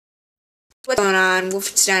What's going on?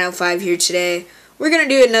 Wolfenstein05 here today. We're gonna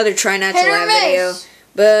do another Try Not to Laugh video,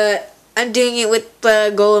 but I'm doing it with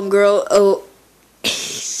Golem Girl. Oh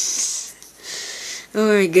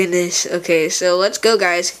my goodness. Okay, so let's go,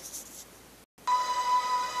 guys.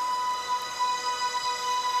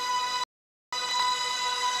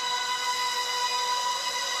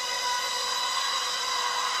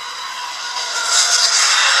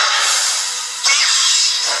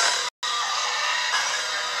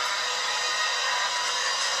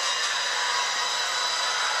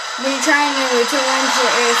 We're trying to return to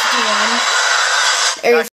Area 51.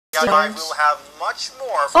 Area 51. We'll have much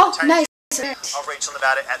more from oh, nice. Of Rachel,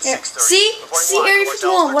 Nevada at 6:30. See Area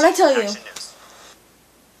 51. What did I tell you?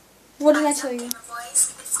 What did I tell you?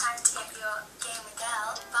 It's time to get your gamer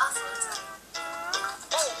girl bathwater.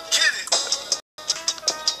 Oh, get it!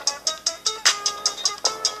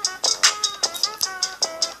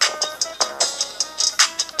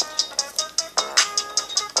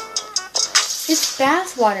 It's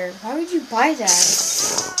bath water. Why would you buy that?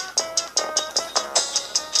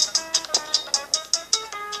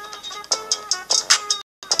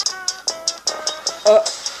 I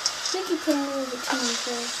think you put a little bit too much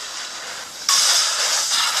there.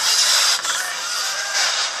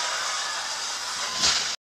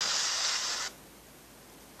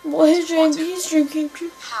 Well, his dream came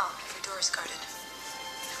true. How? If your door is guarded.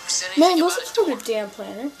 Man, listen to the damn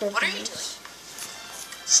planner. What are you doing?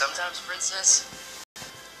 Sometimes, princess.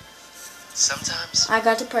 Sometimes. I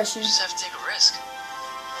got depression. You just have to take a risk.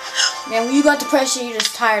 Man, when you got depression, you're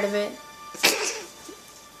just tired of it.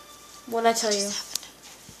 What'd I tell you?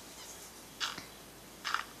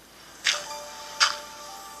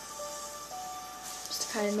 It's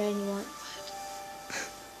the kind of man you want.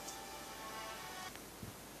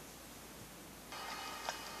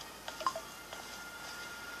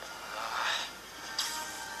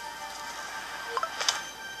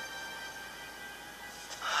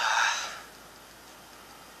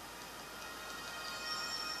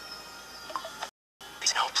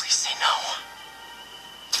 No, please say no.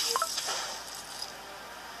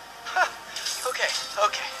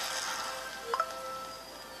 Okay.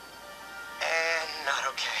 And not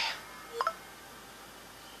okay.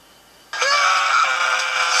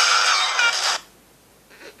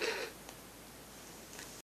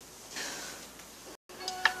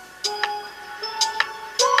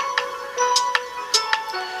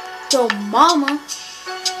 So, mama.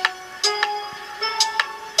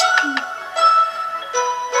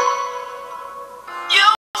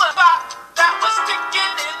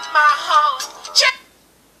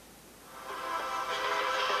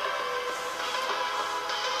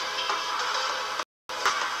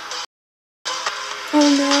 Oh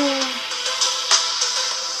no.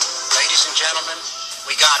 Ladies and gentlemen,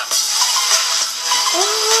 we got him.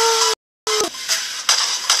 Oh.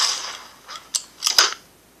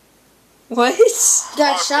 What?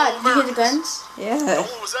 Got shot. Did you hear the guns? Yeah. No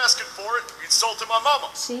one was asking for it. You insulted my mama.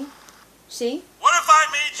 See? What if I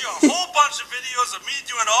made you a whole bunch of videos of me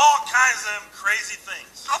doing all kinds of crazy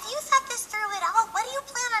things? Have you thought this through at all? What do you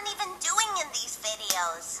plan on even doing in these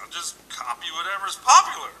videos? I'll just copy whatever's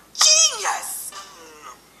popular. Genius!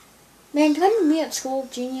 Man, can I meet me at school,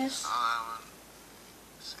 genius?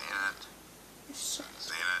 Seen it.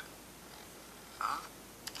 Huh?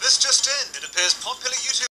 This just in. It appears popular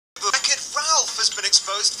YouTuber Kid Ralph has been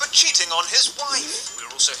exposed for cheating on his wife. We're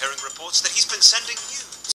also hearing reports that he's been sending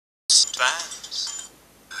nudes to fans.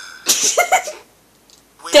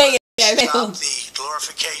 Dang it, Stop the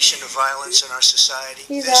glorification of violence in our society.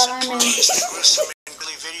 You This got my includes the gruesome and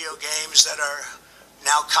ugly video games that are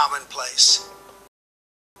now commonplace.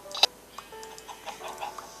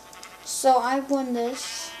 So I won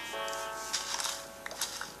this.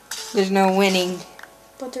 There's no winning.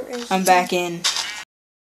 But there is. I'm back in.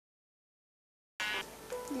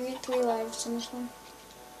 You get 3 lives in this one.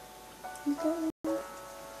 Okay.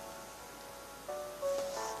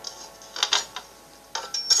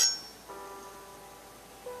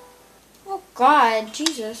 Oh God,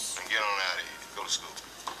 Jesus. Get on out of here. Go to school.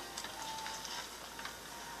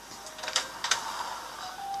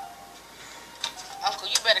 Uncle,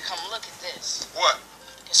 you better come look at this. What?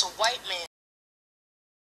 It's a white man.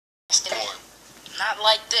 Not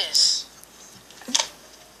like this.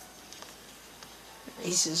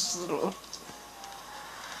 He's just little.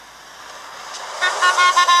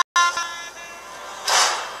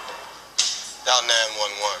 Dial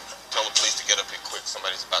 911. Tell the police to get up here quick.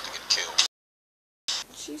 Somebody's about to get killed.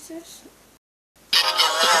 Jesus.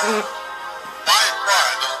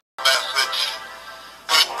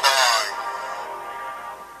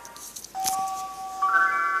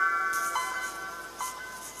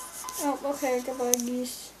 Oh, okay, goodbye,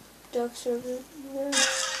 geese. Ducks over there.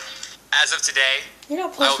 As of today, I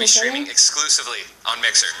will be streaming exclusively on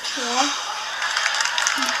Mixer. Yeah.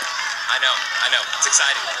 I know. It's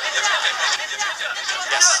exciting.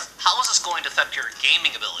 Yes. How is this going to affect your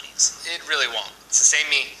gaming abilities? It really won't. It's the same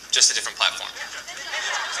me, just a different platform.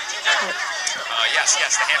 Yes,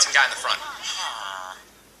 the handsome guy in the front.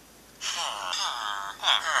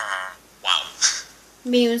 Wow.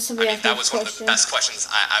 Me when somebody asked that was one of the best questions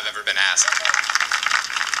I've ever been asked.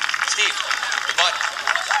 Steve, the button.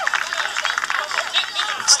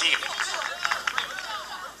 Steve.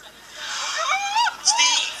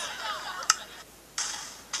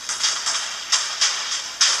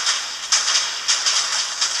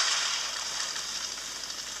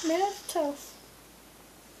 Man, that's tough.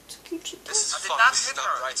 It's cute. I did not hit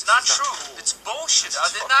her. It's not true. It's bullshit. I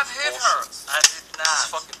did not hit her. I did not. It's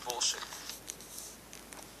fucking bullshit.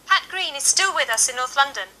 Pat Green is still with us in North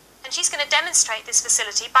London, and she's going to demonstrate this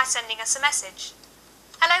facility by sending us a message.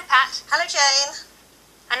 Hello, Pat. Hello, Jane.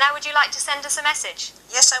 And now would you like to send us a message?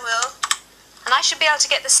 Yes, I will. And I should be able to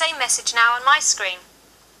get the same message now on my screen.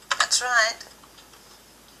 That's right.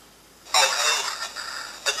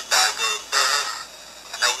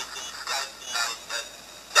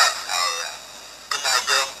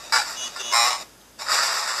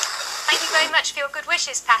 Thank you very much for your good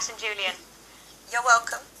wishes, Pat and Julian. You're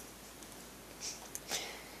welcome.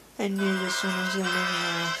 I knew this one was gonna make me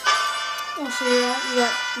laugh. Oh, so you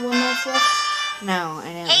got one life left? No, I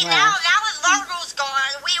didn't Hey, laugh. now that Largo's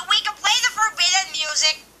gone, we can play the forbidden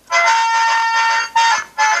music.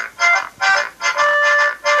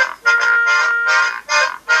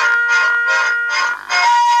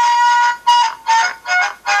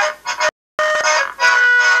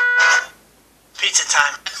 Pizza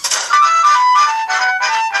time.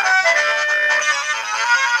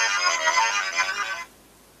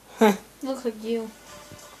 Look like you.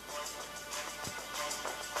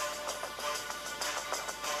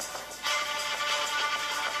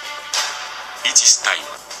 It is time.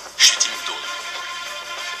 Shooting door.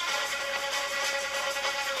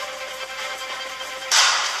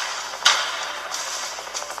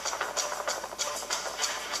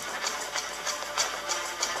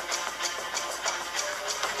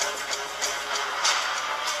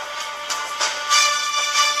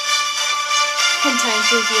 Hentai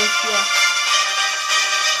enthusiast, yeah.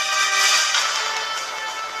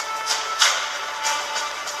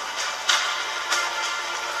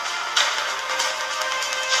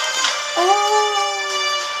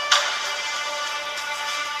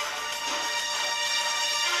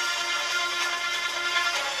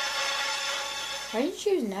 Why did you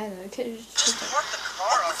choose neither? I could have just chosen What the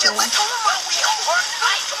car up? Come on, wheel. Come on.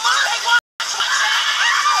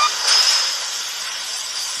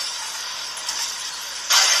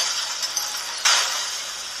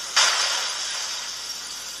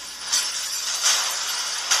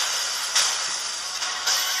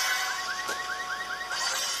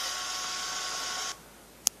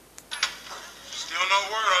 Still no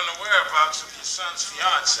word on the whereabouts of your son's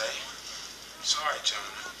fiance. Sorry, John.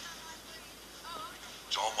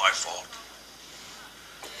 It's all my fault.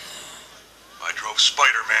 I drove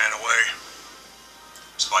Spider-Man away.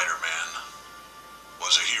 Spider-Man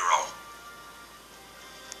was a hero.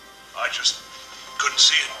 I just couldn't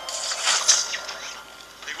see it.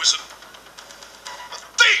 He was a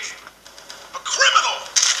thief! A criminal!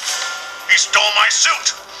 He stole my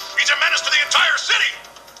suit! He's a menace to the entire city!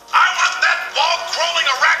 I want that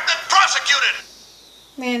wall-crawling arachnid prosecuted!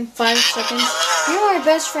 Man, 5 seconds. You're my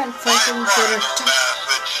best friend. 5 seconds later.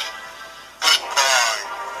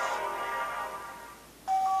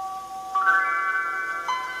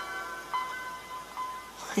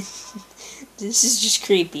 This is just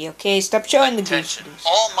creepy, okay? Stop showing the Attention, goose.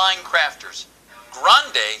 all Minecrafters.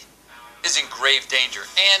 Grande is in grave danger,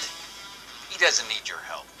 and he doesn't need your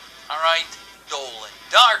help. Alright? Dolan,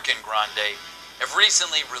 Dark, and Grande have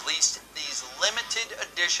recently released these limited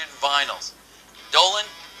edition vinyls. Dolan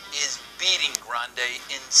is beating Grande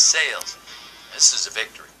in sales. This is a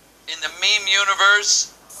victory. In the meme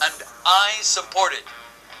universe, and I support it.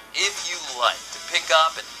 If you like to pick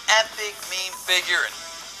up an epic meme figure and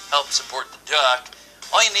help support the duck,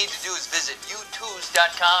 all you need to do is visit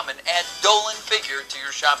youtooz.com and add Dolan figure to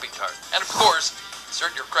your shopping cart. And of course,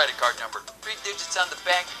 insert your credit card number, 3 digits on the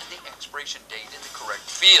back, and the expiration date in the correct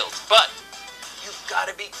field. But you've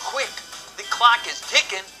got to be quick. The clock is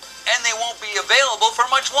ticking, and they won't be available for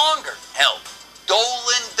much longer. Hell,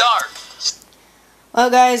 Dolan Dark.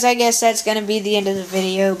 Well, guys, I guess that's gonna be the end of the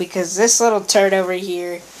video because this little turd over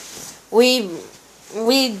here,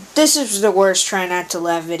 this is the worst try not to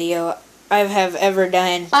laugh video I have ever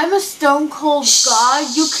done. I'm a stone cold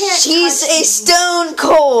god. You can't. He's a stone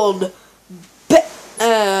cold.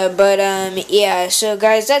 Yeah. So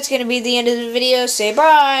guys, that's gonna be the end of the video. Say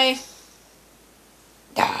bye.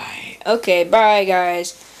 Die. Okay, bye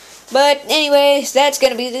guys. But anyways, that's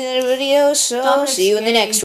gonna be the end of the video. So see you in the next one.